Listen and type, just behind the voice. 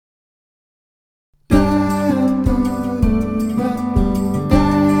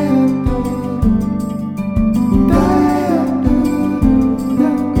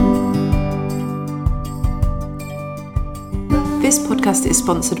podcast is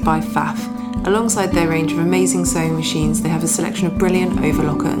sponsored by Pfaff. Alongside their range of amazing sewing machines, they have a selection of brilliant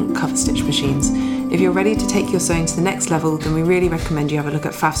overlocker and cover stitch machines. If you're ready to take your sewing to the next level, then we really recommend you have a look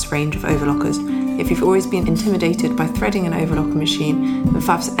at Pfaff's range of overlockers. If you've always been intimidated by threading an overlocker machine, then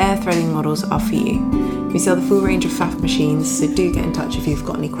Pfaff's air threading models are for you. We sell the full range of Pfaff machines, so do get in touch if you've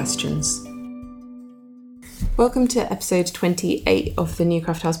got any questions. Welcome to episode 28 of the New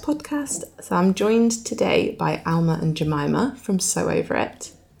Craft House podcast. So I'm joined today by Alma and Jemima from Sew Over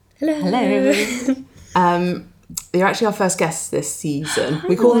It. Hello. You're actually our first guests this season.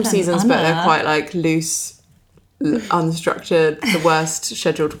 We call them seasons, but they're quite like loose, unstructured, the worst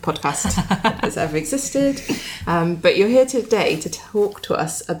scheduled podcast that's ever existed. But you're here today to talk to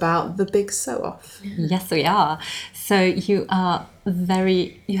us about the Big Sew Off. Yes, we are. So you have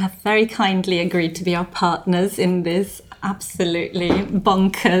very kindly agreed to be our partners in this absolutely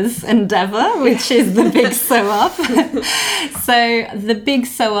bonkers endeavour, which is the Big Sew Off. So the Big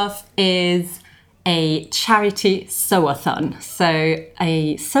Sew Off is a charity sewathon, so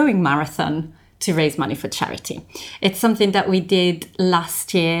a sewing marathon to raise money for charity. It's something that we did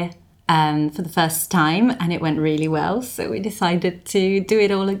last year for the first time, and it went really well. So we decided to do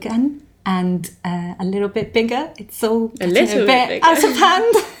it all again. And a little bit bigger. It's all a little bit bigger. Out of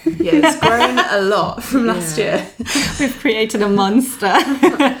hand. Yeah, it's grown a lot from last year. We've created a monster.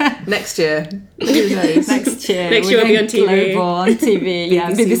 Next year, who knows? Next year we'll be on TV. Global, on TV, yeah,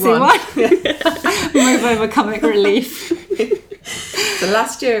 BBC One. Move over Comic Relief. So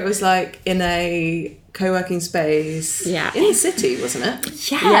last year it was like in a co-working space in the city, wasn't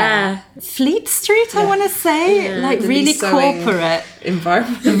it? Yeah. Fleet Street, I want to say. Like really corporate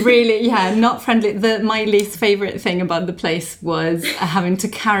environment. Really, not friendly. My least favourite thing about the place was having to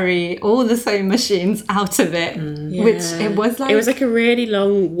carry all the sewing machines out of it, which it was like a really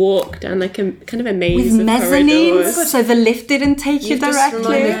long walk down like a kind of a maze with of mezzanines, corridors. So the lift didn't take you directly. Just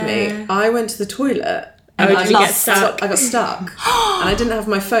reminded me, I went to the toilet. Did you get stuck? I got stuck, and I didn't have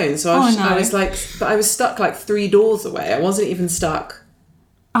my phone, so I was stuck like 3 doors away. I wasn't even stuck.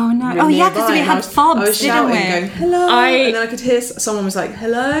 Oh no! Really because we had fobs, I was shouting, going hello, and then I could hear someone was like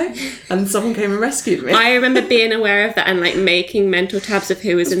hello, and someone came and rescued me. I remember being aware of that and like making mental tabs of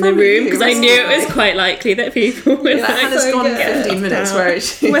who was in the room because I knew it was quite likely that people would. Hannah's gone 15 minutes. Where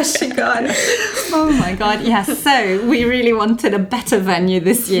is she? Where's she gone? Oh my god! Yes. So we really wanted a better venue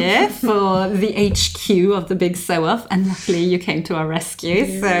this year for the HQ of the Big Sew Off, and luckily you came to our rescue.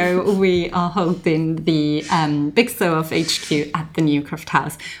 Yeah. So we are holding the Big Sew Off HQ at the New Craft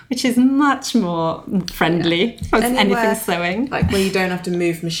House, which is much more friendly for anything sewing. Like where you don't have to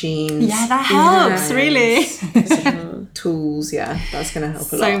move machines. Yeah, that helps, really. Tools, that's going to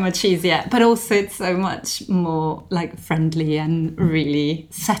help a lot. So much easier. But also it's so much more like friendly and really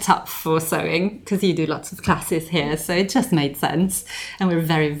set up for sewing because you do lots of classes here. So it just made sense. And we're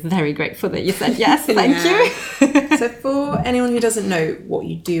very, very grateful that you said yes. Thank you. So for anyone who doesn't know what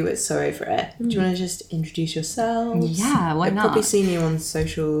you do at Sew Over It, do you want to just introduce yourselves? Yeah, why not? I've probably seen you on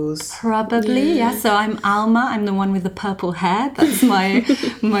socials. Probably, yeah. So I'm Alma. I'm the one with the purple hair. That's my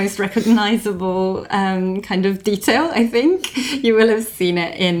most recognisable kind of detail, I think. You will have seen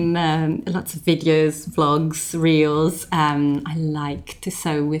it in lots of videos, vlogs, reels. I like to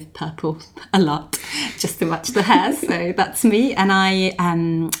sew with purple a lot, just to match the hair. So that's me. And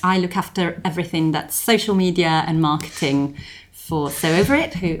I look after everything that's social media and marketing for Sew Over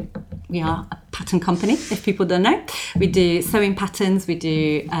It, who we are a pattern company, if people don't know. We do sewing patterns, we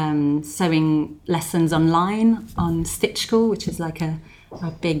do sewing lessons online on Stitch School, which is like a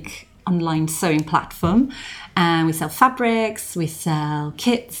big online sewing platform. And we sell fabrics, we sell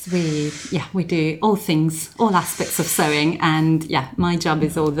kits, we do all things, all aspects of sewing. And my job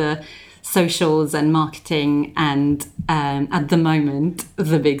is all the socials and marketing, and at the moment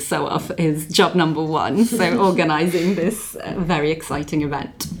the Big Sew Off is job number 1, so organising this very exciting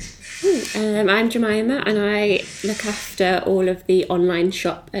event. I'm Jemima and I look after all of the online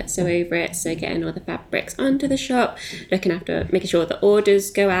shop at Sew Over It, so getting all the fabrics onto the shop, looking after making sure the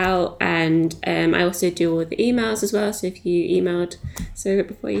orders go out, and I also do all the emails as well, so if you emailed Sew Over It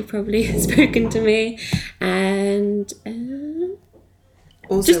before, you've probably spoken to me, and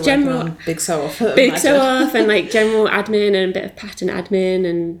also just general Big Sew Off. Big Sew Off and like general admin and a bit of pattern admin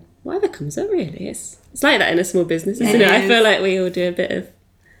and whatever comes up, really. It's like that in a small business, isn't it? I feel like we all do a bit of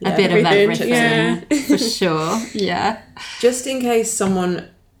everything. For sure. Yeah. Just in case someone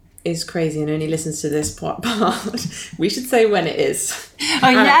is crazy and only listens to this part, we should say when it is. Oh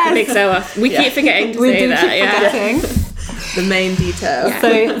yes. Big Sew Off. We keep forgetting to say that. The main detail. Yeah.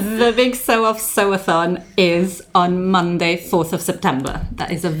 So the Big Sew Off Sewathon is on Monday, 4th of September.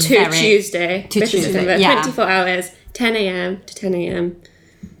 That is a Tuesday. Tuesday. Yeah. 24 hours. 10 a.m. to 10 a.m.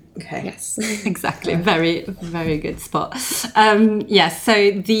 Okay. Yes. Exactly. Very, very good spot. So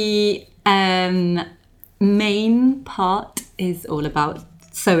the main part is all about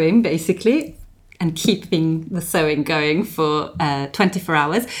sewing, basically, and keeping the sewing going for 24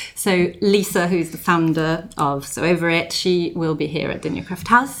 hours. So Lisa, who's the founder of Sew Over It, she will be here at the New Craft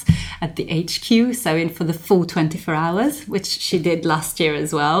House at the HQ, sewing for the full 24 hours, which she did last year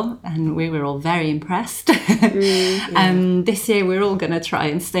as well. And we were all very impressed. This year, we're all going to try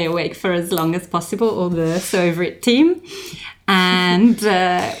and stay awake for as long as possible, all the Sew Over It team. And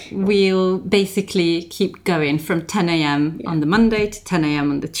we'll basically keep going from 10 a.m. on the Monday to 10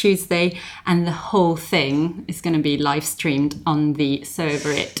 a.m. on the Tuesday. And the whole thing is going to be live streamed on the Sew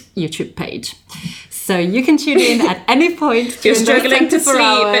Over It YouTube page. So you can tune in at any point. You're struggling to sleep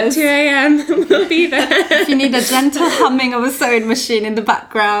at 2 a.m. We'll be there. If you need a gentle humming of a sewing machine in the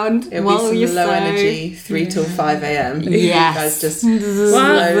background It'll be some low energy 3 till 5 a.m. Yes. You guys just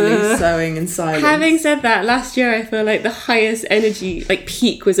slowly sewing in silence. Having said that, last year I feel like the highest energy, like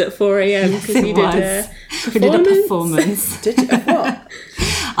peak, was at 4 a.m. because we did a performance. Did you? What?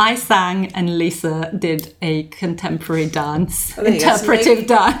 I sang and Lisa did a contemporary dance, interpretive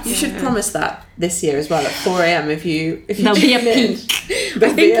dance. You should promise that this year as well at 4 a.m. if you there'll be a peak.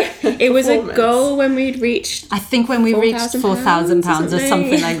 I think it was a goal when we'd reached. I think when we reached £4,000 or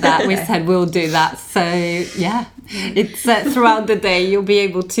something like that, we said we'll do that. So yeah, it's throughout the day you'll be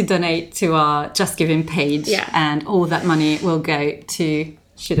able to donate to our Just Giving page, and all that money will go to,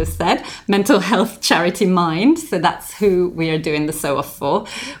 should have said, mental health charity Mind. So that's who we are doing the sew off for.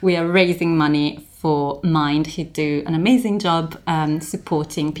 We are raising money for Mind, who do an amazing job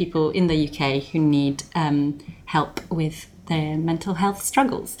supporting people in the UK who need help with their mental health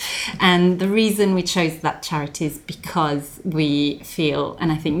struggles. And the reason we chose that charity is because we feel,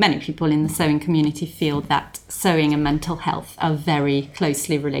 and I think many people in the sewing community feel, that sewing and mental health are very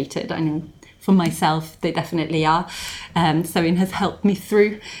closely related. I know for myself, they definitely are. Sewing has helped me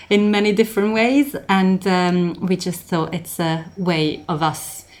through in many different ways. And we just thought it's a way of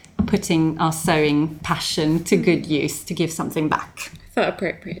us putting our sewing passion to good use, to give something back. Felt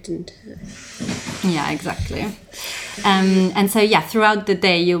appropriate, didn't it? Yeah, exactly. And so, throughout the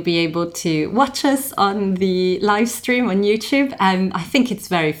day, you'll be able to watch us on the live stream on YouTube. I think it's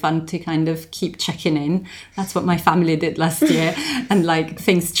very fun to kind of keep checking in. That's what my family did last year. And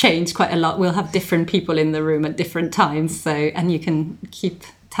things change quite a lot. We'll have different people in the room at different times. So, and you can keep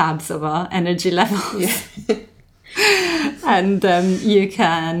tabs of our energy levels. Yeah. And you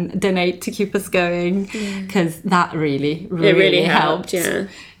can donate to keep us going, because that really helped.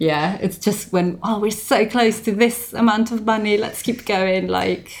 Yeah, it's just when we're so close to this amount of money, let's keep going.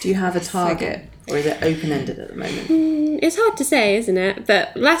 Do you have a target, or is it open-ended at the moment? It's hard to say, isn't it?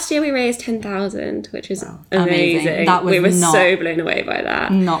 But last year we raised 10,000, which was amazing. We were so blown away by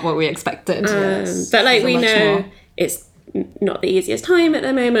that. Not what we expected. But we know it's not the easiest time at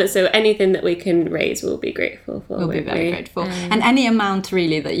the moment, so anything that we can raise we'll be grateful for. We'll be very grateful. And any amount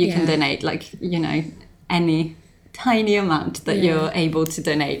really that you can donate, any tiny amount that you're able to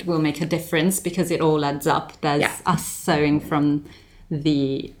donate will make a difference, because it all adds up. There's us sewing from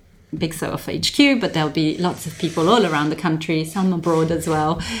the Big Sew Off HQ, but there'll be lots of people all around the country, some abroad as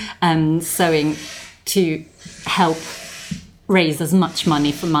well, sewing to help raise as much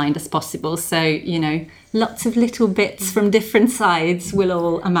money for Mind as possible. So, lots of little bits from different sides will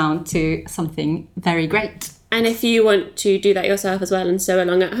all amount to something very great. And if you want to do that yourself as well and sew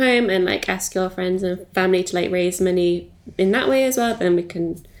along at home and ask your friends and family to raise money in that way as well, then we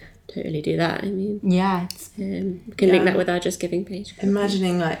can totally do that. We can link that with our Just Giving page.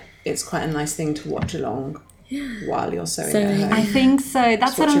 Imagining it's quite a nice thing to watch along while you're sewing at home. I think so.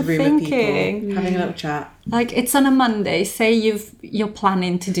 That's what I'm thinking. Having a little chat. It's on a Monday. Say you're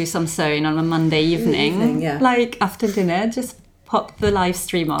planning to do some sewing on a Monday evening. After dinner, just pop the live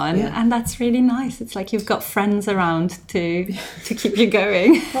stream on, and that's really nice. It's you've got friends around to keep you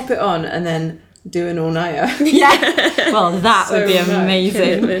going. Pop it on and then do an all-nighter. Well, that would be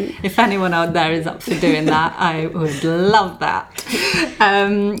amazing. If anyone out there is up for doing that, I would love that.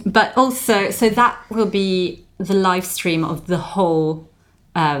 But also, so that will be the live stream of the whole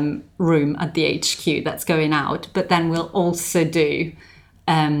room at the HQ that's going out. But then we'll also do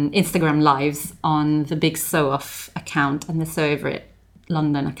Instagram lives on the Big Sew Off account and the Sew Over It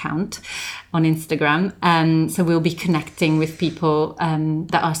London account on Instagram. So we'll be connecting with people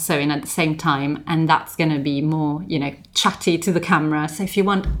that are sewing at the same time, and that's going to be more, chatty to the camera. So if you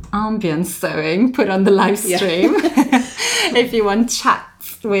want ambience sewing, put on the live stream. If you want chat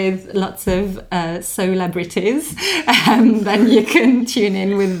with lots of celebrities, then you can tune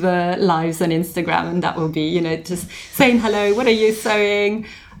in with the lives on Instagram, and that will be, just saying hello. What are you sewing?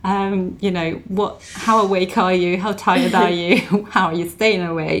 How awake are you? How tired are you? How are you staying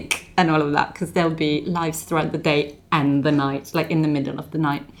awake? And all of that, because there'll be lives throughout the day and the night, like in the middle of the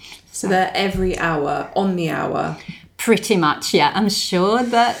night. So they're every hour, on the hour. Pretty much, yeah. I'm sure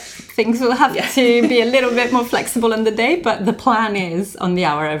that things will have to be a little bit more flexible on the day, but the plan is on the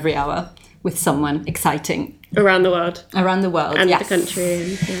hour, every hour, with someone exciting. Around the world. Around the world, and yes. the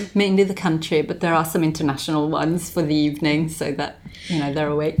country. And, mainly the country, but there are some international ones for the evening, so that, they're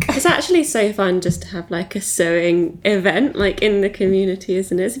awake. It's actually so fun just to have like a sewing event, like in the community,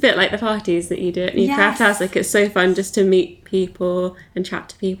 isn't it? It's a bit like the parties that you do at New Craft House. Like, it's so fun just to meet people and chat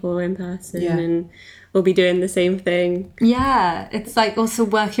to people in person, and we'll be doing the same thing. Yeah, it's like also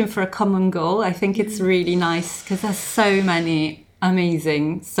working for a common goal. I think it's really nice because there's so many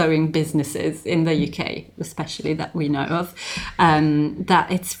amazing sewing businesses in the UK, especially that we know of, that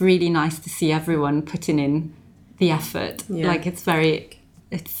it's really nice to see everyone putting in the effort. Like,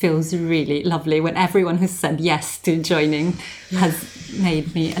 it feels really lovely when everyone who's said yes to joining has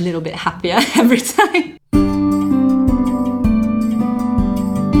made me a little bit happier every time.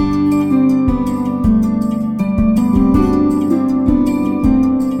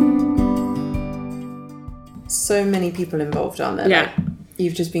 So many people involved, aren't there? Yeah. Like,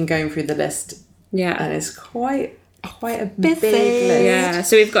 you've just been going through the list. Yeah. And it's quite a Busy. big list. Yeah,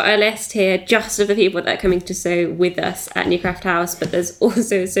 so we've got a list here just of the people that are coming to sew with us at New Craft House, but there's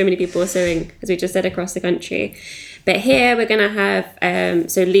also so many people sewing, as we just said, across the country. But here we're going to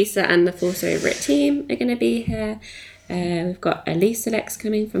have, so Lisa and the full Sew Over It team are going to be here. We've got Elise Lex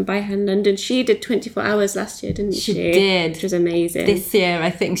coming from By Hand London. She did 24 hours last year, didn't she? She did. Which was amazing. This year, I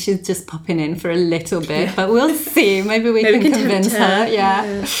think she's just popping in for a little bit, but we'll see. Maybe we can convince her.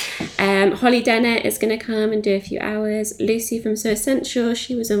 Yeah. Holly Dennett is going to come and do a few hours. Lucy from So Essential,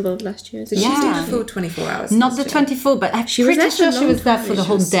 she was involved last year. So she's doing the full 24 hours. Not the 24, but I'm She was pretty there for sure a she long was there time. for the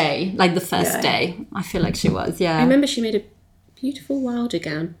whole day, like the first Yeah. day. I feel like she was, I remember she made a beautiful wilder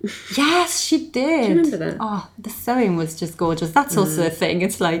gown. Yes, she did. Do you remember that? Oh, the sewing was just gorgeous. That's also a thing.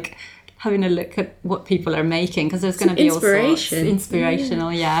 It's like having a look at what people are making, because there's going to be all sorts.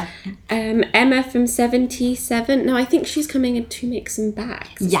 Inspirational, yeah. Emma from 77. No, I think she's coming in to make some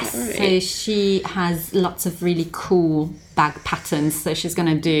bags. Is Yes, that right? so she has lots of really cool bag patterns. So she's going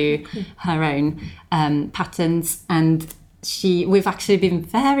to do her own patterns, and we've actually been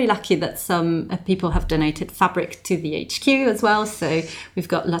very lucky that some people have donated fabric to the HQ as well. So we've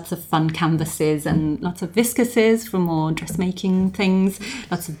got lots of fun canvases and lots of viscoses for more dressmaking things,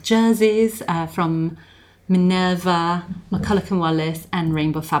 lots of jerseys from Minerva, McCulloch & Wallace and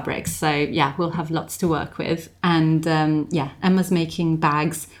Rainbow Fabrics. So yeah, we'll have lots to work with. And Emma's making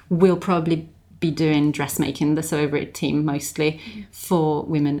bags. We'll probably be doing dressmaking, the Sew Over It team mostly, for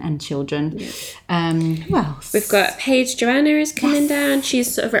women and children. Who else? We've got Paige Joanna is coming down.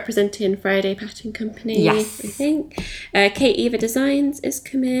 She's sort of representing Friday Pattern Company, Yes. I think. Kate Eva Designs is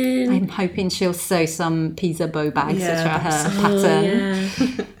coming. I'm hoping she'll sew some Pisa bow bags, which Yeah, are her pattern.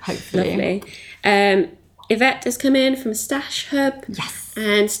 Yeah. Hopefully. Lovely. Yvette has come in from Stash Hub. Yes.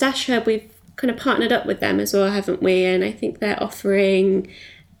 And Stash Hub, we've kind of partnered up with them as well, haven't we? And I think they're offering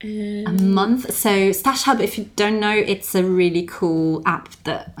A month. So Stash Hub, if you don't know, it's a really cool app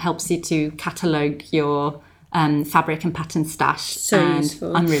that helps you to catalogue your fabric and pattern stash. So and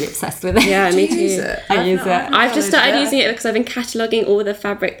useful. I'm really obsessed with it. Yeah, me too. Use it? I use it. I've just started using it because I've been cataloguing all the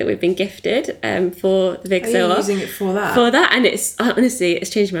fabric that we've been gifted for the big Are you sale. using it for that? For that, and it's honestly, it's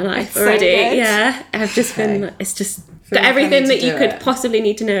changed my life It's so already. good. Yeah, I've just been. It's just got like I everything need that to you do could it. possibly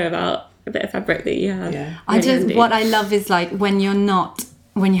need to know about a bit of fabric that you have. Yeah. What I love is like when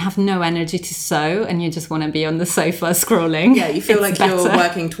you have no energy to sew and you just want to be on the sofa scrolling. Yeah, you feel it's like you're better.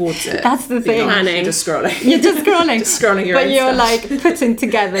 working towards it. That's the But thing. you're not Planning. actually just scrolling. You're just scrolling. Just scrolling your but own you're stuff. like putting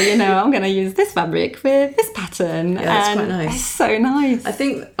together, I'm going to use this fabric with this pattern. Yeah, that's and quite nice. It's so nice. I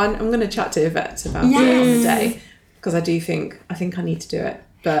think I'm going to chat to Yvette about it on the day, because I think I need to do it.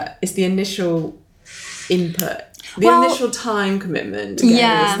 But it's the initial input, the initial time commitment to getting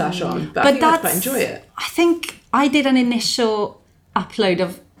the stash on. But I think I'd quite enjoy it. I think I did an initial upload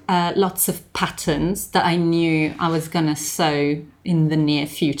of lots of patterns that I knew I was going to sew in the near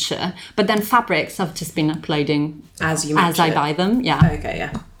future. But then fabrics I've just been uploading As you as match I it. buy them. Yeah. Okay,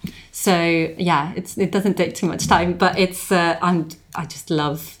 yeah. So yeah, it doesn't take too much time, but it's I just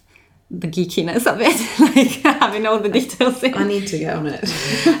love the geekiness of it, like having all the details in. I need to get on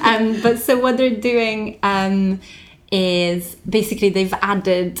it. But so what they're doing is basically they've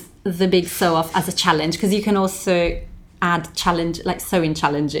added the big sew off as a challenge, because you can also add sewing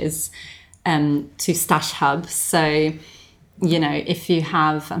challenges to Stash Hub. So, you know, if you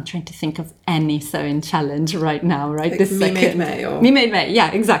have, I'm trying to think of any sewing challenge right now, right? Like this Me second. Made May or... Me Made May,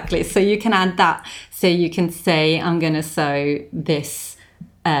 yeah, exactly. So you can add that. So you can say, I'm going to sew this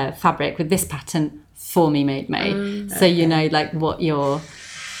fabric with this pattern for Me Made May. So you know, like, what you're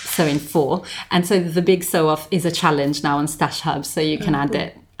sewing for. And so the big sew off is a challenge now on Stash Hub. So you can add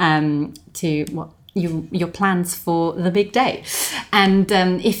it to what your plans for the big day. And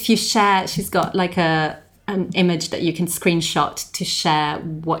if you share, she's got like an image that you can screenshot to share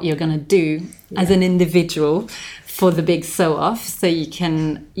what you're going to do as an individual for the big sew off. So you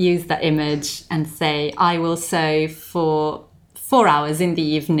can use that image and say, I will sew for 4 hours in the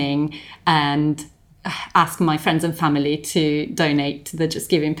evening and ask my friends and family to donate to the Just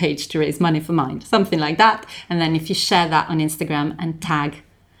Giving page to raise money for Mind, something like that. And then if you share that on Instagram and tag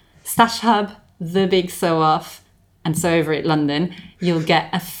Stash Hub, the big sew off, and Sew Over It London, you'll get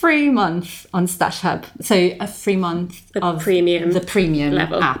a free month on Stash Hub. So a free month of the premium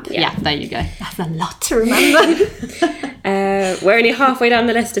level app. Yeah, there you go. That's a lot to remember. We're only halfway down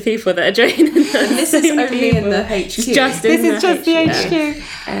the list of people that are joining. And this is only in the HQ. Just the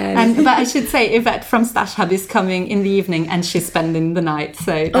HQ. But I should say, Yvette from Stash Hub is coming in the evening and she's spending the night.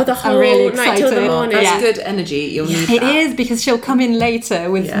 So the whole I'm really night excited. till the morning. That's good energy. You'll need It that. is, because she'll come in later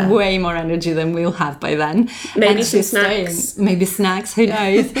with way more energy than we'll have by then. Maybe And some she's snacks. staying. Maybe snacks, who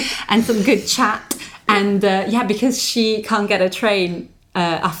knows? And some good chat. And because she can't get a train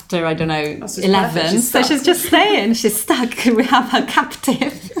after, I don't know, 11. So she's just staying. She's stuck. We have her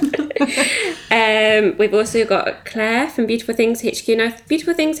captive. We've also got Claire from Beautiful Things HQ. Now,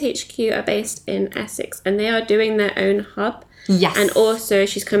 Beautiful Things HQ are based in Essex and they are doing their own hub. Yes. And also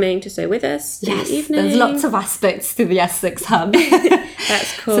she's coming to sew with us in the evening. There's lots of aspects to the Essex hub.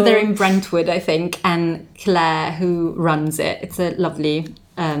 That's cool. So they're in Brentwood, I think, and Claire, who runs it, it's a lovely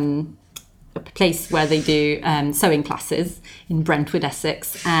a place where they do sewing classes in Brentwood,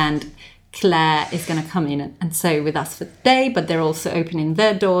 Essex, and Claire is going to come in and sew with us for the day, but they're also opening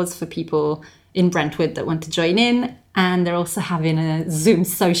their doors for people in Brentwood that want to join in, and they're also having a Zoom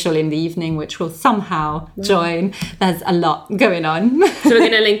social in the evening, which will somehow join. There's a lot going on. So we're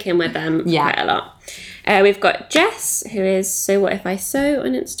going to link in with them quite a lot. We've got Jess, who is So What If I Sew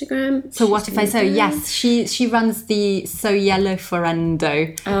on Instagram. So What If I Sew? Yes, she runs the Sew Yellow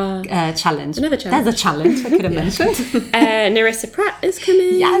Forendo challenge. Another challenge. There's a challenge I could have mentioned. Narissa Pratt is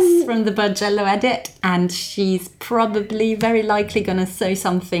coming. Yes, from the Burgello edit, and she's probably very likely going to sew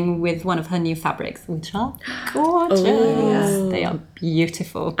something with one of her new fabrics, which are gorgeous. They are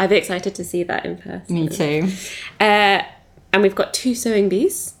beautiful. I'd be excited to see that in person. Me too. And we've got 2 sewing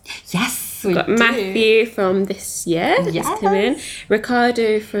bees. Yes. We've got Matthew from this year. Yes. Come in.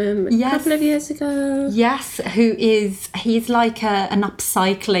 Ricardo from a couple of years ago. Yes, he's like an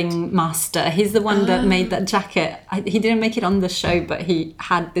upcycling master. He's the one that made that jacket. He didn't make it on the show, but he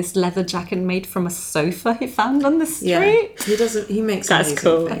had this leather jacket made from a sofa he found on the street. Yeah, he makes That's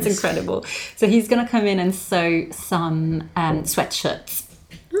cool. things. That's incredible. So he's going to come in and sew some sweatshirts.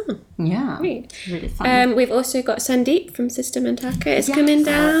 Oh, yeah, great. Really fun. We've also got Sandeep from System and Taka is coming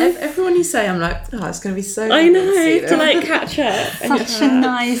down. Everyone you say, I'm like, it's going to be so I good know, see to them. like catch up. Such a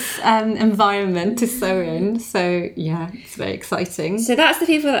nice environment to sew in. So yeah, it's very exciting. So that's the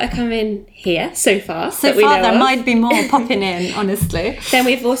people that are coming here so far. So far, there might be more popping in, honestly. Then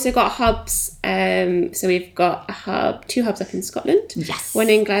we've also got hubs. So we've got 2 hubs up in Scotland. Yes. One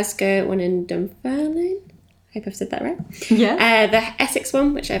in Glasgow, one in Dunfermline. I hope I've said that right. Yeah. The Essex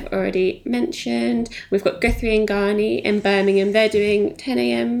one, which I've already mentioned. We've got Guthrie and Garney in Birmingham. They're doing 10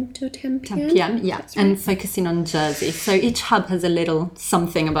 a.m. till 10 p.m. 10 p.m, yeah. And focusing on Jersey. So each hub has a little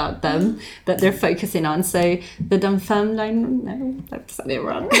something about them that they're focusing on. So the Dunfermline, no, I've said it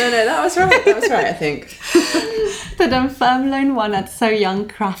wrong. No, that was right. That was right, I think. The Dunfermline one at So Young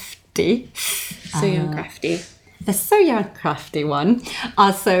Crafty. So Young Crafty. The So Young Crafty one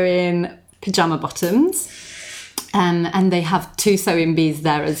are sewing pyjama bottoms. And they have 2 sewing bees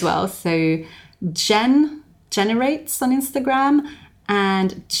there as well. So Jen Generates on Instagram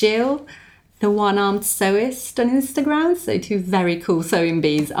and Jill, the one-armed sewist on Instagram. So 2 very cool sewing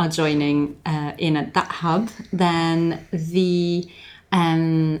bees are joining in at that hub. Then the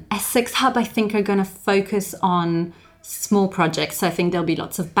Essex hub, I think, are going to focus on small projects. So I think there'll be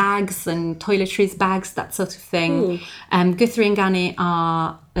lots of bags and toiletries bags, that sort of thing. Guthrie and Gani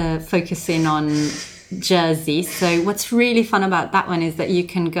are focusing on Jersey. So what's really fun about that one is that you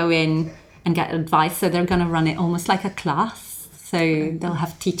can go in and get advice. So they're going to run it almost like a class. So they'll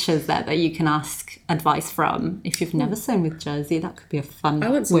have teachers there that you can ask advice from. If you've never sewn with jersey, that could be a fun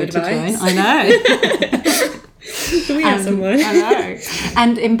way to join. I know. We have someone. I know.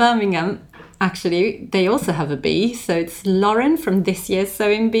 And in Birmingham, actually, they also have a bee. So it's Lauren from this year's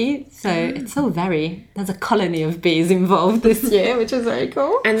Sewing Bee. So it's all there's a colony of bees involved this year, which is very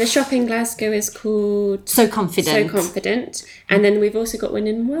cool. And the shop in Glasgow is called So Confident. And then we've also got one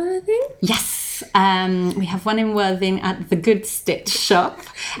in Worthing. Yes. We have one in Worthing at the Good Stitch shop.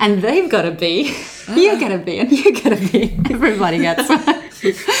 And they've got a bee. You get a bee and you get a bee. Everybody gets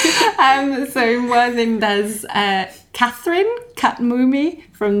one. So in Worthing, there's Catherine Katmumi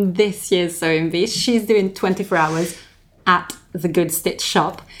from this year's Sewing Bee. She's doing 24 hours at the Good Stitch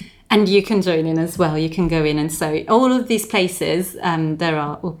shop, and you can join in as well. You can go in and sew. All of these places,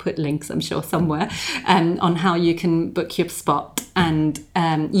 we'll put links, I'm sure, somewhere on how you can book your spot. And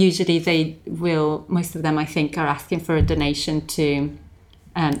usually most of them, I think, are asking for a donation to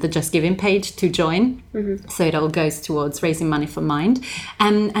the Just Giving page to join. Mm-hmm. So it all goes towards raising money for Mind.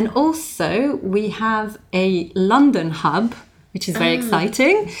 And also we have a London hub, which is very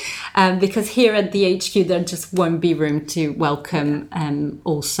exciting, because here at the HQ there just won't be room to welcome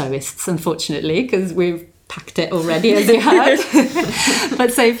all sewists, unfortunately, because we've packed it already, as you heard.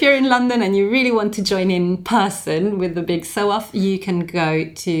 But so if you're in London and you really want to join in person with the big sew-off, you can go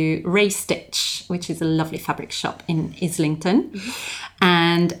to Ray Stitch, which is a lovely fabric shop in Islington. Mm-hmm.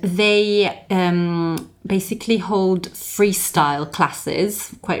 And they basically hold freestyle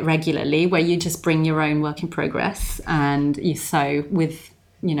classes quite regularly, where you just bring your own work in progress and you sew with,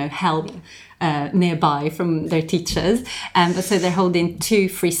 help nearby from their teachers. So they're holding 2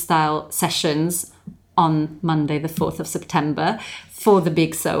 freestyle sessions on Monday, the 4th of September, for the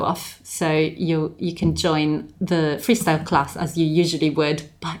big sew-off. So you can join the freestyle class as you usually would,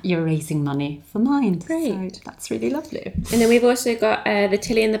 but you're raising money for Mind. Great. So that's really lovely. And then we've also got the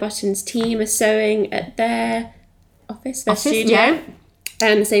Tilly and the Buttons team are sewing at their their studio. Yeah.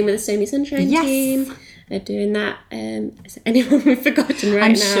 And the same with the Stony Sunshine team. They're doing that. Is there anyone we've forgotten right now?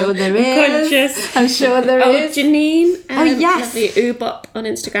 I'm sure there is. I'm sure there is. Janine. Yes. Lovely Oobop on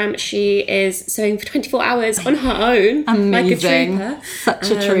Instagram. She is sewing for 24 hours on her own. Amazing. Like a trooper.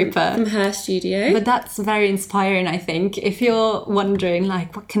 Such a trooper. From her studio. But that's very inspiring, I think. If you're wondering,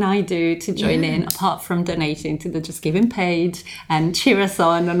 what can I do to join in, apart from donating to the Just Giving page and cheer us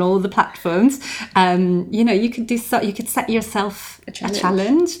on all the platforms, you could you could set yourself a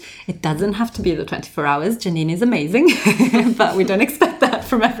challenge. It doesn't have to be the 24 hours. Janine is amazing, but we don't expect that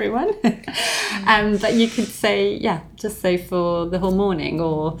from everyone. But you could say, just say for the whole morning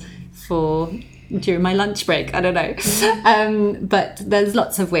or for during my lunch break. I don't know. But there's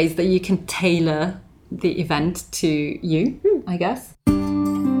lots of ways that you can tailor the event to you, I guess.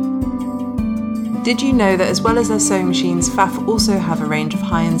 Did you know that as well as their sewing machines, Pfaff also have a range of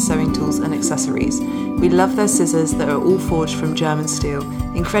high-end sewing tools and accessories? We love their scissors that are all forged from German steel.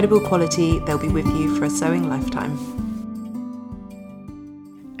 Incredible quality, they'll be with you for a sewing lifetime.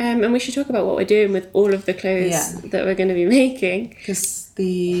 And we should talk about what we're doing with all of the clothes that we're going to be making. Because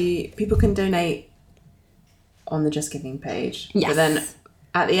the people can donate on the Just Giving page. Yes. But then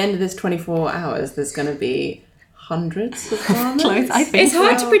at the end of this 24 hours, there's going to be hundreds of garments. Clothes, I think. It's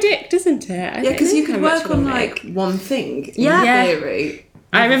hard to predict, isn't it? Because you could work on one thing in theory.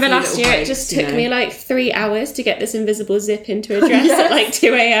 I remember last year it just took me 3 hours to get this invisible zip into a dress at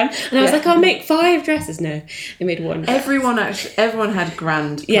 2 a.m. And I was like, I'll make 5 dresses. No, I made 1 dress. Everyone had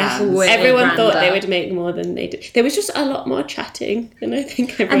grand plans. Yeah, everyone thought they would make more than they did. There was just a lot more chatting than I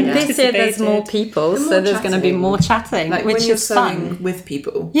think everyone anticipated. And this year there's more people, so there's going to be more chatting, which is fun. With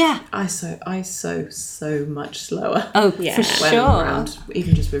people. Yeah. I sew so much slower. Oh, yeah. For when sure. I'm around,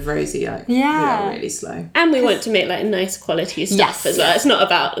 even just with Rosie, we are really slow. And we want to make nice quality stuff as well. It's not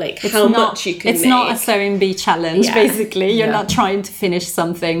about much you can make. It's not a Sewing Bee challenge, basically. You're not trying to finish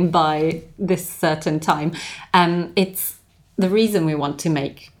something by this certain time. It's the reason we want to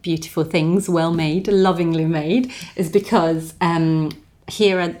make beautiful things, well made, lovingly made, is because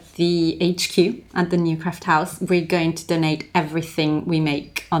here at the HQ, at the New Craft House, we're going to donate everything we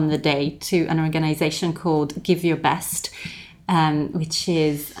make on the day to an organisation called Give Your Best, which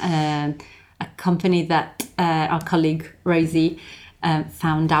is a company that our colleague Rosie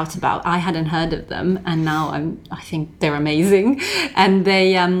found out about. I hadn't heard of them, and now I think they're amazing. And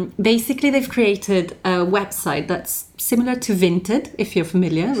they they've created a website that's similar to Vinted, if you're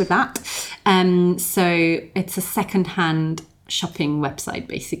familiar with that. So it's a second-hand shopping website,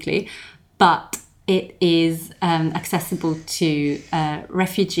 basically, but it is accessible to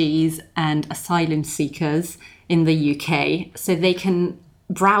refugees and asylum seekers in the UK, so they can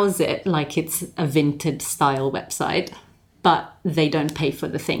browse it like it's a Vinted style website. but they don't pay for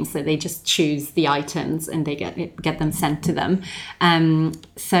the things. So they just choose the items and they get them sent to them.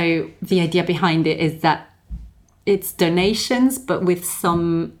 So the idea behind it is that it's donations, but with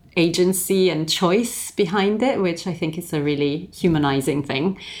some agency and choice behind it, which I think is a really humanizing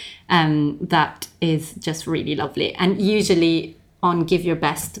thing. That is just really lovely. And usually on Give Your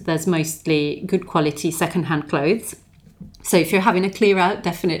Best, there's mostly good quality secondhand clothes. So if you're having a clear out,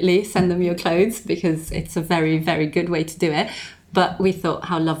 definitely send them your clothes, because it's a very, very good way to do it. But we thought,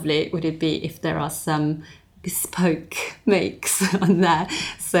 how lovely would it be if there are some bespoke makes on there.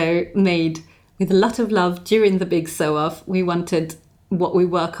 So made with a lot of love during the big sew-off. We wanted what we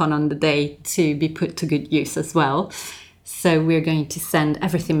work on the day to be put to good use as well. So we're going to send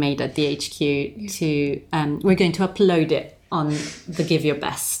everything made at the HQ to, we're going to upload it on the Give Your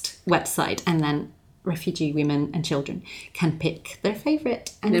Best website, and then refugee women and children can pick their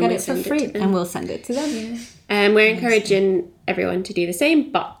favourite and get it for free, and we'll send it to them. We're encouraging everyone to do the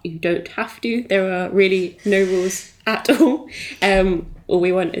same, but you don't have to. There are really no rules at all. All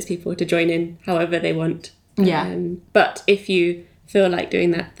we want is people to join in however they want. But if you feel like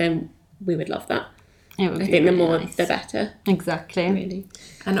doing that, then we would love that. I think really the more the better. Exactly. Really.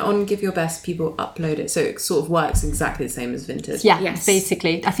 And on Give Your Best, people upload it, so it sort of works exactly the same as Vinted. Yeah,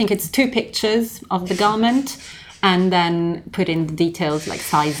 basically. I think it's 2 pictures of the garment, and then put in the details like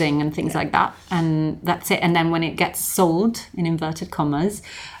sizing and things like that, and that's it. And then when it gets sold, in inverted commas,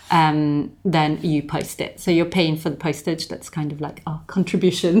 then you post it. So you're paying for the postage. That's kind of like our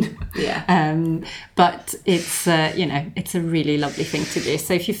contribution. But it's it's a really lovely thing to do.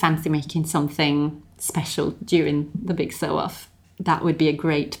 So if you fancy making something special during the big sew-off, that would be a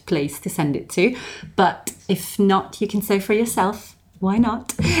great place to send it to. But if not, you can sew for yourself. Why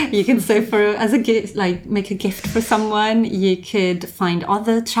not? You can sew for as a gift, like make a gift for someone. You could find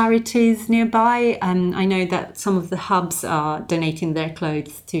other charities nearby. I know that some of the hubs are donating their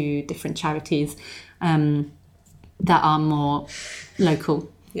clothes to different charities that are more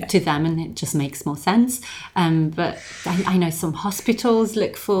local to them, and it just makes more sense. But I know some hospitals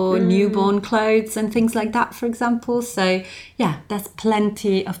look for newborn clothes and things like that, for example. So yeah, there's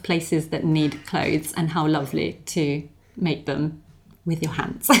plenty of places that need clothes, and how lovely to make them with your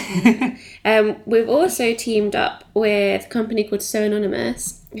hands. We've also teamed up with a company called So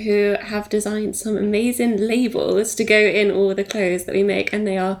Anonymous, who have designed some amazing labels to go in all the clothes that we make, and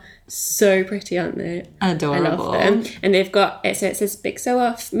they are so pretty, aren't they? Adorable. I love them. And they've got it, so it says Big Sew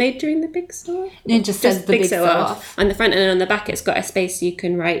Off, made during the Big Sew Off. It just says the Big Sew Off on the front, and then on the back it's got a space so you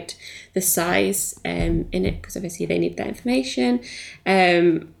can write the size in it, because obviously they need that information.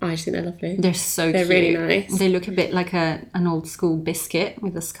 I just think they're lovely. They're so they're cute. Really nice. They look a bit like an old school biscuit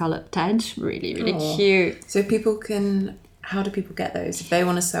with a scalloped edge. Really, really cute. So how do people get those? If they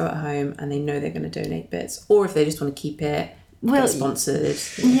want to sew at home and they know they're going to donate bits, or if they just want to keep it, get sponsored.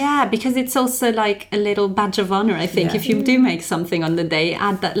 Yeah, because it's also like a little badge of honour, I think. If you do make something on the day,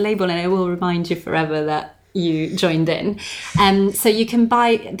 add that label, and it will remind you forever that you joined in. So you can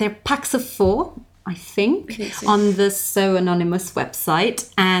buy their packs of 4, I think so, on the So Anonymous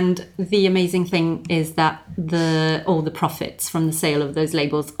website. And the amazing thing is that all the profits from the sale of those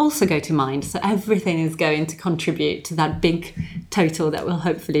labels also go to Mind. So everything is going to contribute to that big total that we'll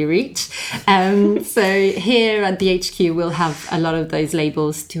hopefully reach. So here at the HQ, we'll have a lot of those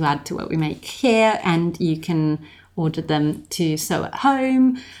labels to add to what we make here, and you can order them to sew at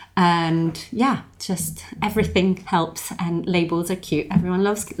home. And yeah, just everything helps, and labels are cute. Everyone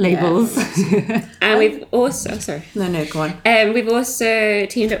loves labels. And we've also go on. We've also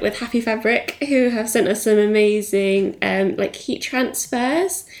teamed up with Happy Fabric, who have sent us some amazing like heat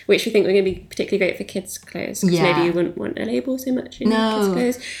transfers, which we think are going to be particularly great for kids' clothes, because maybe you wouldn't want a label so much in kids'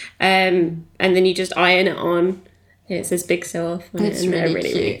 clothes. And then you just iron it on. It says Big Sew Off on it, and they're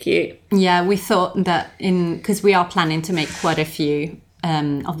really cute. Yeah, we thought that because we are planning to make quite a few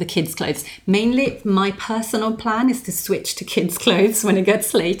of the kids' clothes. Mainly, my personal plan is to switch to kids' clothes when it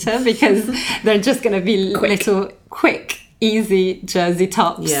gets later, because they're just going to be little quick, easy jersey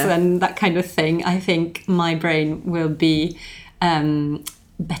tops and that kind of thing. I think my brain will be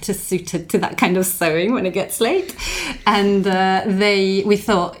better suited to that kind of sewing when it gets late. And we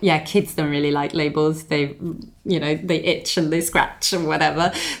thought, kids don't really like labels. They itch and they scratch and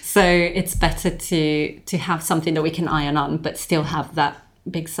whatever. So it's better to have something that we can iron on, but still have that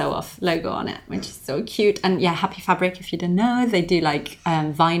Big Sew Off logo on it, which is so cute. And Happy Fabric, if you don't know, they do like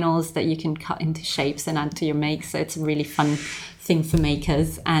vinyls that you can cut into shapes and add to your make. So it's a really fun thing for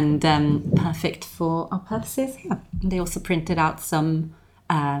makers, and perfect for our purposes. They also printed out some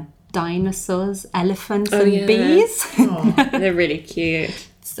dinosaurs, elephants and bees. They're really cute.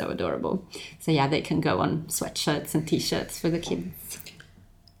 so adorable. So yeah, they can go on sweatshirts and t-shirts for the kids.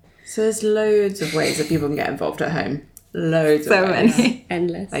 So there's loads of ways that people can get involved at home. Loads So of ways. many.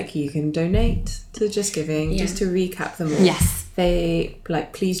 Endless. Like you can donate to Just Giving, just to recap them all. Yes. They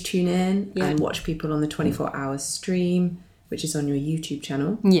please tune in Yeah. and watch people on the 24 hours stream, which is on your YouTube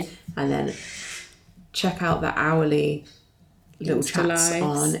channel. Yeah. And then check out the hourly little Insta chats lives.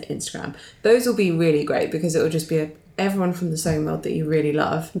 on Instagram. Those will be really great because it will just be everyone from the sewing world that you really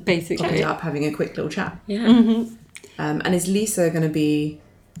love Basically. popping up having a quick little chat. Yeah. And is Lisa going to be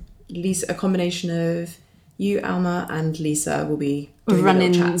a combination of you, Alma, and Lisa will be doing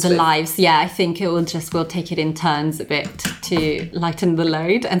running little chats the with- lives. Yeah, I think we'll take it in turns a bit to lighten the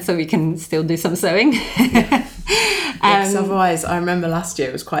load, and so we can still do some sewing. Because otherwise, I remember last year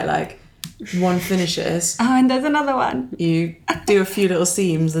it was quite like one finishes, Oh, and there's another one. you do a few little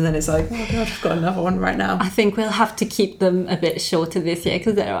seams, and then it's like, oh god, I've got another one right now. I think we'll have to keep them a bit shorter this year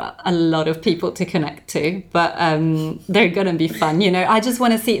because there are a lot of people to connect to, but they're going to be fun. I just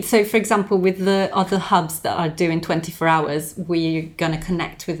want to see. So, for example, with the other hubs that are doing 24 hours, we're going to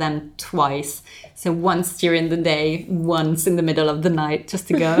connect with them twice. So once during the day, once in the middle of the night, just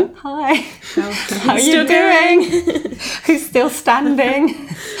to go, hi, how are you Still doing? Who's still standing?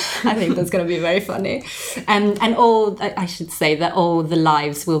 I think that's going to be very funny. And I should say that all the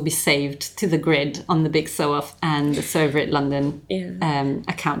lives will be saved to the grid on the Big Sew Off and the Sew Over It London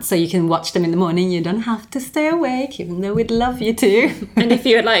account. So you can watch them in the morning. You don't have to stay awake, even though we'd love you to. And if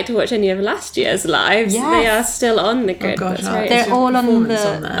you would like to watch any of last year's lives, Yes. they are still on the grid. gosh, That's no. right. They're They're all on performance the...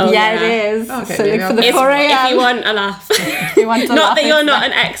 on there? Oh, yeah, yeah. it is. Okay, So maybe look for I'll the watch 4 it. a.m. If you want a laugh. You want to Not laugh, that you're it's not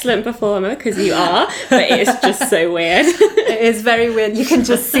an excellent performer, because you are, but it's just so weird. It is very weird. You can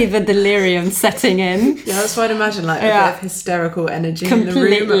just see the delirium setting in. Yeah, that's why I'd imagine like a Yeah. bit of hysterical energy in the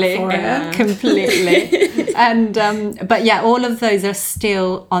room Completely. at 4 a.m. Completely. And but yeah, all of those are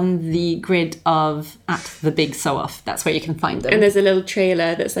still on the grid of at the Big Sew Off. That's where you can find them. And there's a little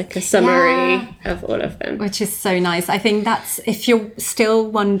trailer that's like a summary of all of them. Which is so nice. I think that's, if you're still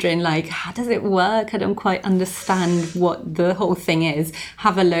wondering, like, how does it work? I don't quite understand what the whole thing is.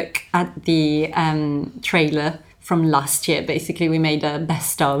 Have a look at the trailer from last year. Basically, we made a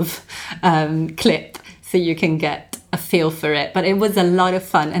best of clip so you can get a feel for it. But it was a lot of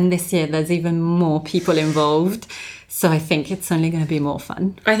fun. And this year, there's even more people involved. So I think it's only going to be more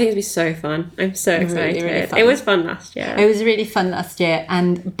fun. I think it'd be so fun. I'm so excited. really fun. It was fun last year. It was really fun last year,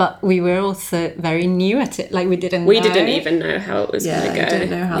 but we were also very new at it. Like we didn't even know how it was Yeah, going to you go. don't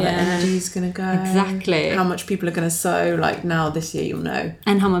know how the energy's going to go. Exactly. How much people are going to sew. Like now this year you'll know.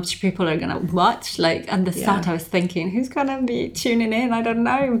 And how much people are going to watch. Like at the start I was thinking, who's going to be tuning in? I don't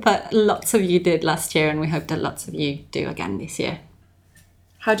know. But lots of you did last year, and we hope that lots of you do again this year.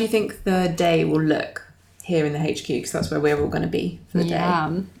 How do you think the day will look here in the HQ? Because that's where we're all going to be for the day.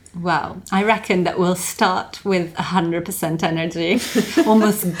 Yeah. Well, I reckon that we'll start with 100% energy,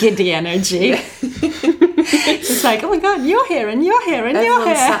 almost giddy energy. It's like, oh my God, you're here and you're here and Everyone's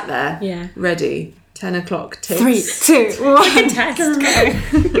you're here. sat there, Yeah. ready. 10 o'clock ticks. 3, 2, 1. Test.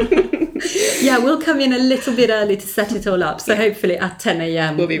 Yeah, we'll come in a little bit early to set it all up. So hopefully at 10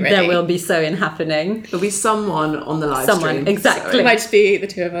 a.m. We'll be ready. there will be sewing happening. There'll be someone on the live stream. Exactly. It might just be the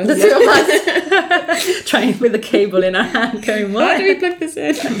two of us. The two of us trying with a cable in our hand, going, How what? do we plug this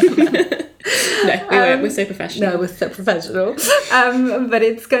in? No, we won't. We're so professional. No, we're so professional. But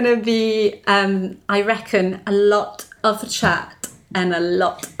it's going to be, I reckon, a lot of chat and a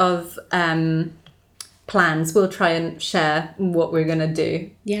lot of plans. We'll try and share what we're going to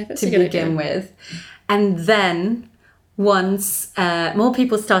do Yeah, that's to a good begin idea. with. And then once more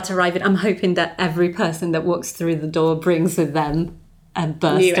people start arriving, I'm hoping that every person that walks through the door brings with them a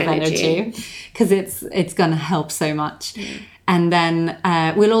burst New of energy. energy, because it's going to help so much. And then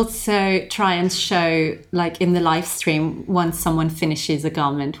we'll also try and show, like in the live stream, once someone finishes a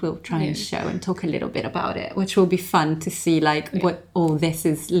garment, we'll try and show and talk a little bit about it, which will be fun to see, like what all this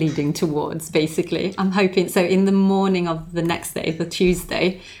is leading towards, basically. I'm hoping, so in the morning of the next day, the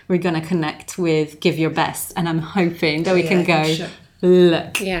Tuesday, we're going to connect with Give Your Best. And I'm hoping that we can go,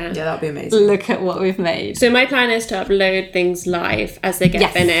 look, Yeah. Yeah, that'll be amazing. look at what we've made. So my plan is to upload things live as they get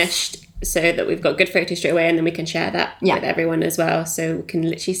Yes. finished, so that we've got good photos straight away, and then we can share that Yeah. with everyone as well, so we can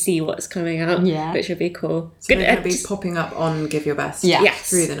literally see what's coming out, Yeah. which would be cool. So they're going to be popping up on Give Your Best Yes,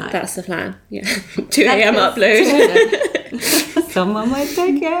 through the night. that's the plan. Yeah, 2 a.m. upload. Someone might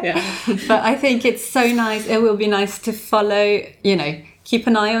take it. Yeah. But I think it's so nice. It will be nice to follow, keep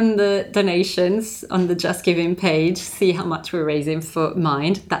an eye on the donations on the Just Giving page, see how much we're raising for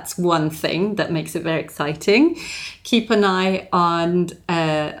Mind. That's one thing that makes it very exciting. Keep an eye on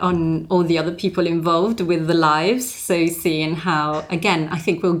on all the other people involved with the lives. So seeing how, again, I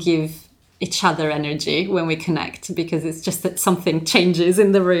think we'll give each other energy when we connect, because it's just that something changes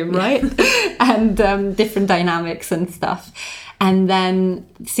in the room, right? And different dynamics and stuff. And then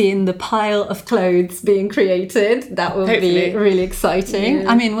seeing the pile of clothes being created, that will be really exciting.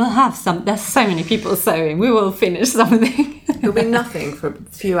 I mean, there's so many people sewing, we will finish something. It'll be nothing for a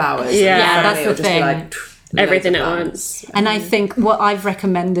few hours. Yeah, that's the thing. Like, everything at once. And I think what I've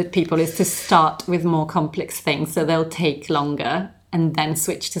recommended people is to start with more complex things, so they'll take longer, and then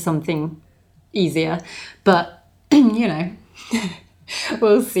switch to something easier. But, you know...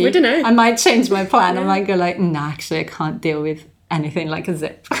 We'll see. We don't know. I might change my plan. I might go like, no, actually, I can't deal with anything like a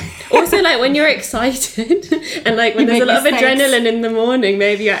zip. Also, like when you're excited and like when there's a lot of adrenaline in the morning,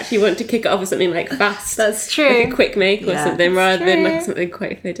 maybe you actually want to kick it off with something like fast. That's true. Like a quick make or something, rather than like something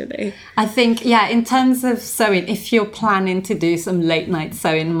quite fiddly. I think, in terms of sewing, if you're planning to do some late night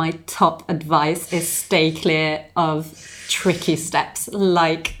sewing, my top advice is stay clear of tricky steps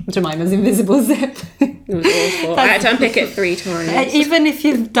like Jemima's invisible zip. It was awful. I had to unpick it 3 times. Even if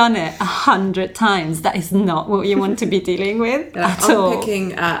you've done it 100 times, that is not what you want to be dealing with at all.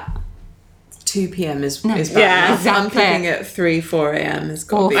 Unpicking at 2 p.m. is bad. Yeah, exactly. Unpicking at 3-4 a.m. is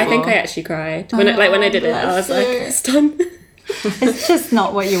got to be. I think I actually cried when I did it. I was like, it's done. It's just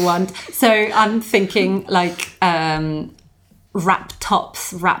not what you want. So I'm thinking like wrap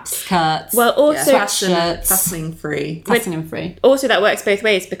tops, wrap skirts. Well, also fastening free. Fastening free. Also, that works both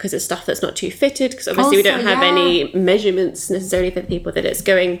ways, because it's stuff that's not too fitted, because obviously we don't have any measurements necessarily for the people that it's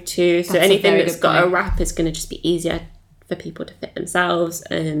going to. So anything that's got a wrap is going to just be easier for people to fit themselves.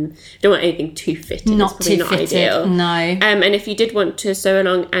 Don't want anything too fitted. Not That's probably too not fitted, ideal. no. And if you did want to sew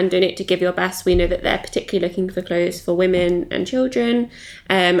along and donate to Give Your Best, we know that they're particularly looking for clothes for women and children.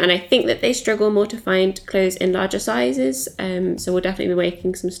 And I think that they struggle more to find clothes in larger sizes. So we'll definitely be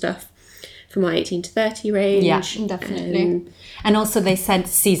making some stuff from our 18 to 30 range. Yeah, definitely. And also they said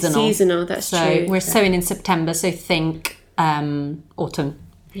seasonal. Seasonal, that's so true. We're sewing in September, so think autumn.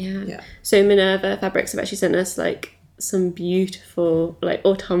 Yeah. So Minerva Fabrics have actually sent us like some beautiful like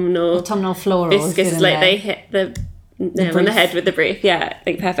autumnal florals. Viscous, like they hit the nail on the head with the brief. Yeah, I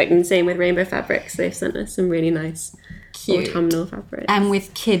think perfect. And same with Rainbow Fabrics. They've sent us some really nice autumnal fabrics. And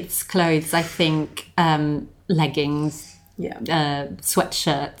with kids' clothes, I think leggings,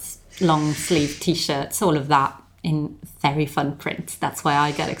 sweatshirts, long sleeve t-shirts, all of that in very fun prints. That's why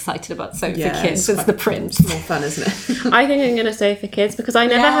I get excited about sewing for kids. It's the print. It's more fun, isn't it? I think I'm going to sew for kids, because I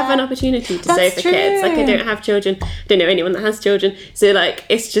never have an opportunity to sew for kids. Like I don't have children. I don't know anyone that has children. So like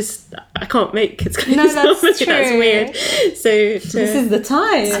it's just I can't make kids clothes. No, that's true. That's weird. So this is the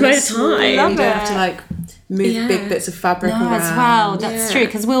time. It's my time. You don't have to like move big bits of fabric around. As well. That's true,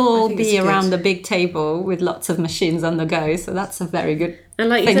 because we'll all be around the big table with lots of machines on the go. So that's a very good. And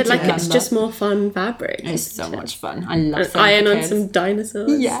like you said, like it's just more fun fabric. It's so much fun. I love it. Iron on some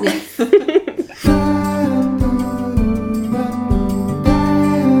dinosaurs. Yeah.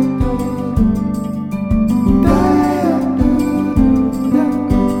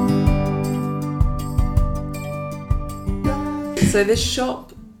 So this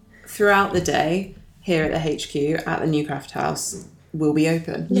shop throughout the day here at the HQ at the New Craft House will be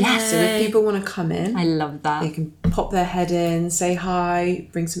open. Yes. So if people want to come in, I love that. they can pop their head in, say hi,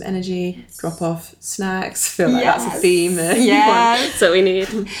 bring some energy, drop off snacks, feel like that's a theme. Yes. So we need.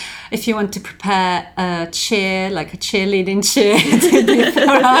 If you want to prepare a cheer, like a cheerleading cheer to do for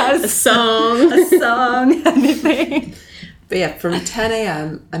us. A song, anything. But yeah, from 10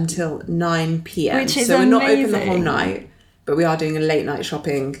 a.m. until 9 p.m. Which is so we're not open the amazing. whole night, but we are doing a late night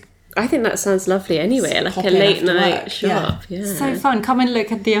shopping. I think that sounds lovely anyway, like Pop a in late after night work, shop. Yeah. So fun. Come and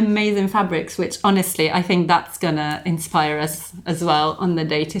look at the amazing fabrics, which honestly, I think that's going to inspire us as well on the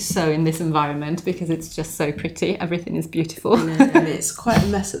day to sew in this environment, because it's just so pretty. Everything is beautiful. And it's quite a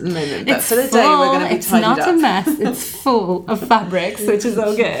mess at the moment, but It's for the day we're going to be It's tidied not up. a mess. It's full of fabrics, which is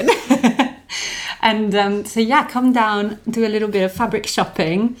all good. And so yeah, come down, do a little bit of fabric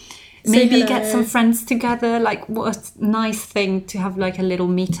shopping. Maybe get some friends together. Like, what a nice thing to have like a little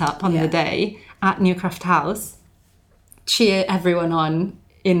meetup on the day at New Craft House. Cheer everyone on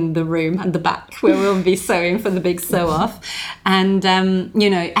in the room at the back where we'll be sewing for the big sew off. And,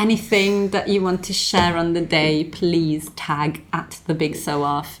 anything that you want to share on the day, please tag at the big sew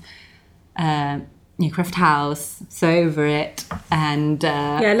off. New Craft House, sew over it, and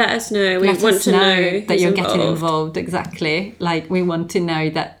let us know. We want to know that you're getting involved. Exactly, like we want to know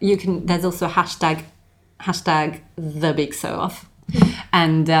that you can. There's also a hashtag the big sew off,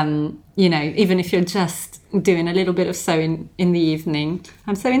 and even if you're just doing a little bit of sewing in the evening,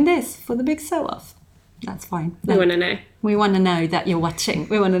 I'm sewing this for the big sew off. that's fine. We want to know. We want to know that you're watching.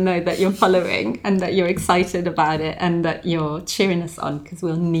 We want to know that you're following and that you're excited about it and that you're cheering us on, because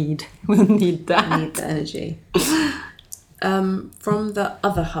we'll need that. We need the energy. From the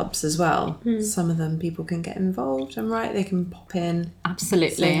other hubs as well, some of them people can get involved. I'm right, they can pop in.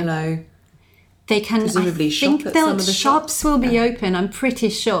 Absolutely. Say hello. They can presumably shop at some of the shops will be open, I'm pretty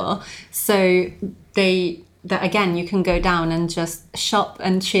sure. So that again, you can go down and just shop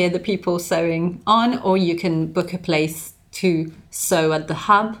and cheer the people sewing on, or you can book a place to sew at the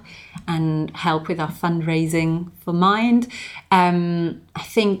hub and help with our fundraising for Mind. I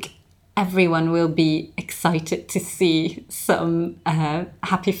think everyone will be excited to see some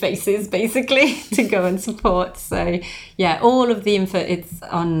happy faces, basically, to go and support. So yeah, all of the info, it's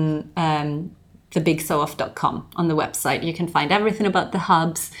on thebigsewoff.com on the website. You can find everything about the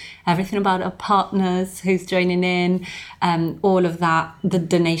hubs, everything about our partners, who's joining in, all of that. The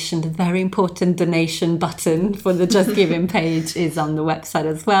donation, the very important donation button for the Just Giving page is on the website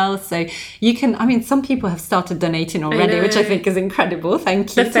as well. So you can, I mean, some people have started donating already, which I think is incredible.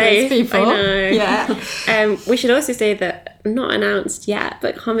 Thank you to those people. I know. Yeah. We should also say that, not announced yet,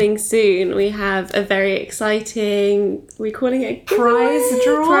 but coming soon, we have a very exciting, we're calling it a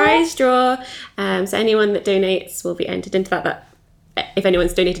prize draw. So anyone that donates will be entered into that. If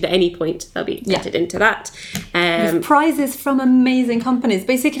anyone's donated at any point, they'll be entered into that. With prizes from amazing companies.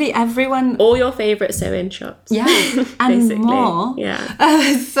 Basically everyone... all your favourite sew-in shops. Yeah, and more.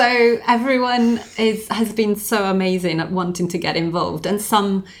 Yeah. So everyone has been so amazing at wanting to get involved. And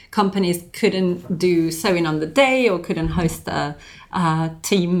some companies couldn't do sewing on the day or couldn't host a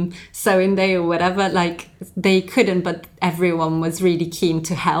team sewing day or whatever. Like, they couldn't, but everyone was really keen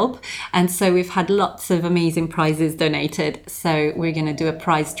to help. And so we've had lots of amazing prizes donated. So we're going to do a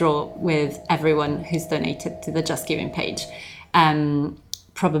prize draw with everyone who's donated to the Just Giving page.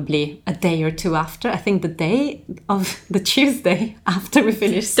 Probably a day or two after. I think the Tuesday after we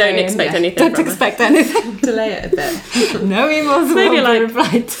finish. Don't expect anything. Don't expect anything. Delay it a bit. No emails Maybe will like be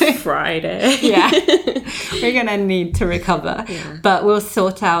replied to. Friday. Yeah. We're going to need to recover. Yeah. But we'll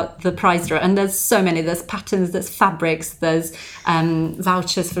sort out the prize draw. And there's so many. There's patterns, there's fabrics, there's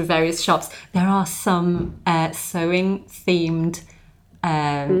vouchers for various shops. There are some sewing themed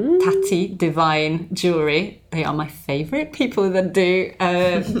Tati Divine jewelry. They are my favorite people that do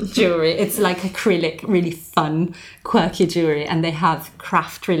jewelry. It's like acrylic, really fun, quirky jewelry, and they have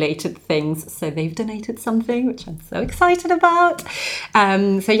craft related things. So they've donated something, which I'm so excited about.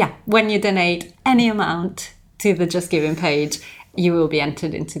 So yeah, when you donate any amount to the Just Giving page, you will be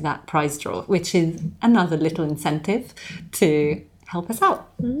entered into that prize draw, which is another little incentive to help us out.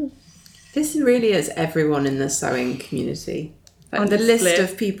 This really is everyone in the sewing community. Like, the Honestly. list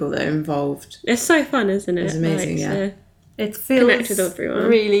of people that are involved. It's so fun, isn't it? It's amazing, yeah. It feels Connect with everyone.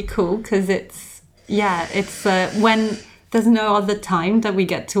 really cool because it's when there's no other time that we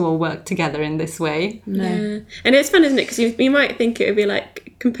get to all work together in this way. No. Yeah. And it's fun, isn't it? Because you might think it would be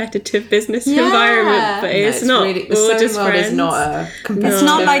like competitive business environment, but it's not. Really, the We're all sewing just world friends. is not a competitive. It's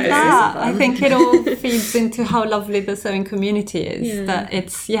not like business that. I environment. think it all feeds into how lovely the sewing community is.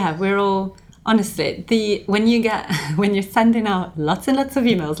 Yeah. That we're all. Honestly, when you're sending out lots and lots of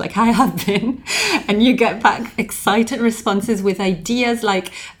emails like I have been, and you get back excited responses with ideas,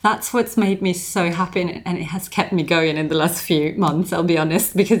 like that's what's made me so happy, and it has kept me going in the last few months, I'll be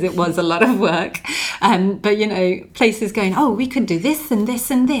honest, because it was a lot of work. But places going, oh, we could do this and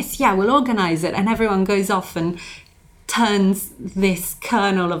this and this. Yeah, we'll organize it, and everyone goes off and turns this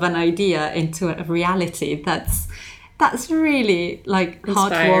kernel of an idea into a reality. That's really like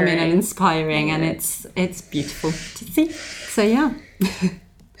heartwarming and inspiring, and it's beautiful to see. So yeah,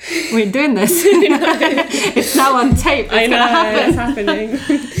 we're doing this. It's now on tape. It's gonna happen. It's happening.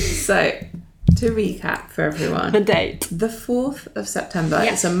 So, to recap for everyone, The date. the 4th of September.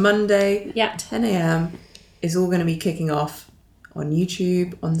 Yeah. It's a Monday. Yeah. 10 a.m. is all going to be kicking off on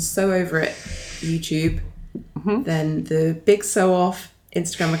YouTube, on Sew Over It YouTube. Then the Big Sew Off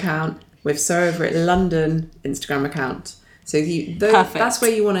Instagram account with Sew Over It London Instagram account. So that's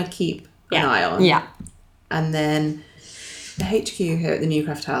where you want to keep an eye on. Yeah. And then the HQ here at the New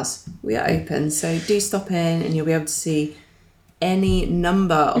Craft House, we are open. So do stop in and you'll be able to see any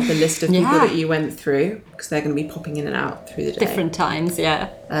number of the list of people that you went through, because they're going to be popping in and out through the day. Different times, yeah.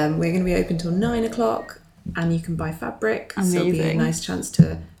 We're going to be open till 9 o'clock, and you can buy fabric. Amazing. So it'll be a nice chance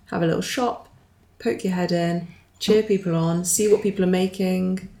to have a little shop, poke your head in, cheer people on, see what people are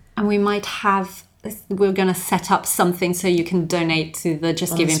making. And we're going to set up something so you can donate to the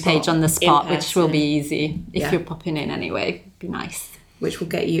Just Giving page on the spot, which will be easy if you're popping in anyway. Be nice. Which will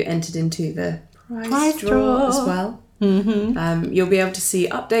get you entered into the prize draw as well. You'll be able to see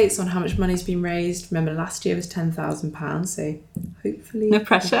updates on how much money's been raised. Remember, last year was £10,000, so hopefully No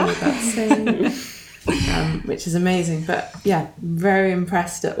pressure. we'll do that same, which is amazing. But yeah, very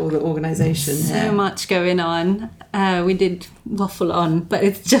impressed at all the organisation So here. much going on. We did waffle on, but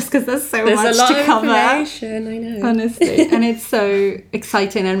it's just because there's There's much a lot to of cover. information, I know. Honestly, and it's so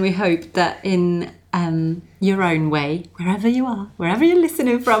exciting, and we hope that in your own way, wherever you are, wherever you're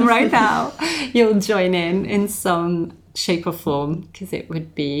listening from right now, you'll join in some shape or form, because it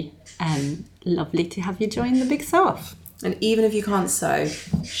would be lovely to have you join the Big Sew Off. And even if you can't sew,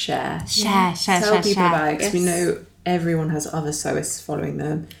 share. Share, Tell people about it, because we Yes. know everyone has other sewists following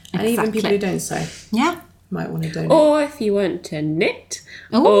them. And even Exactly. people who don't sew Yeah. might want to donate. Or if you want to knit,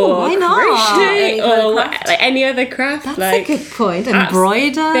 Oh, or why not? crochet, Any kind of or craft. like any other craft. That's like a good point.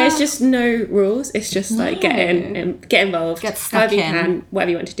 Embroider. there's just no rules. It's just like get involved. Get stuck however you in. can,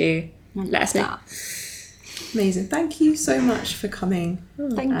 whatever you want to do. Let us know. Amazing. Thank you so much for coming.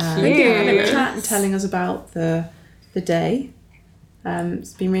 Thank Having you. a chat and telling us about the day.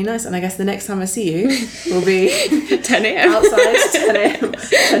 It's been really nice, and I guess the next time I see you will be 10 a.m. outside 10 a.m.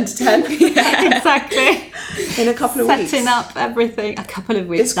 10 to 10 Exactly. in a couple of weeks. Setting up everything. A couple of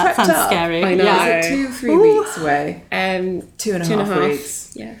weeks. It's That crept sounds up. scary. I know. Yeah. Is it 2 or 3 weeks away? 2.5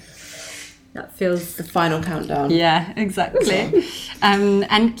 weeks. Yeah. That feels. The final countdown. Yeah, exactly.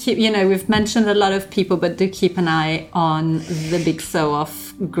 And keep, we've mentioned a lot of people, but do keep an eye on the Big Sew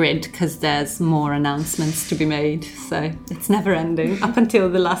Off grid, because there's more announcements to be made. So it's never ending. Up until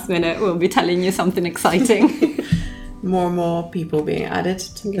the last minute, we'll be telling you something exciting. More and more people being added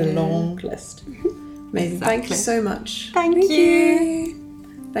to the long list. Amazing. Thank you Exactly. so much. Thank you.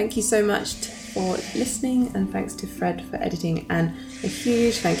 Thank you so much for listening, and thanks to Fred for editing, and a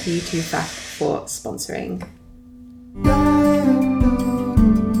huge thank you to FAF for sponsoring.